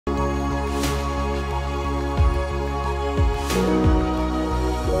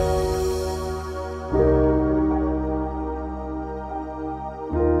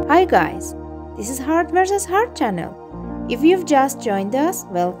Hi guys, this is Heart vs Heart channel. If you've just joined us,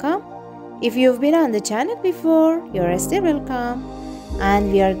 welcome. If you've been on the channel before, you're still welcome.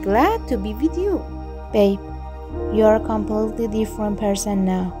 And we are glad to be with you. Babe, you are a completely different person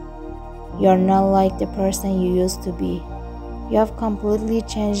now. You're not like the person you used to be. You have completely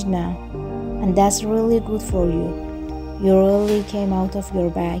changed now. And that's really good for you. You really came out of your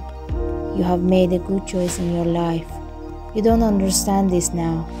bag. You have made a good choice in your life. You don't understand this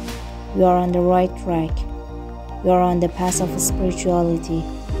now. You are on the right track. You are on the path of spirituality.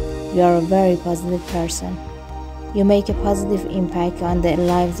 You are a very positive person. You make a positive impact on the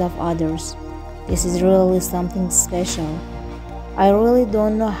lives of others. This is really something special. I really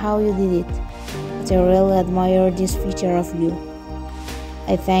don't know how you did it, but I really admire this feature of you.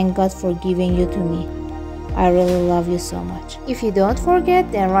 I thank God for giving you to me. I really love you so much. If you don't forget,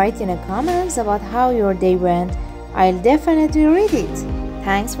 then write in the comments about how your day went. I'll definitely read it.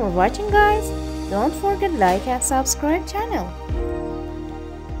 Thanks for watching guys. Don't forget like and subscribe channel.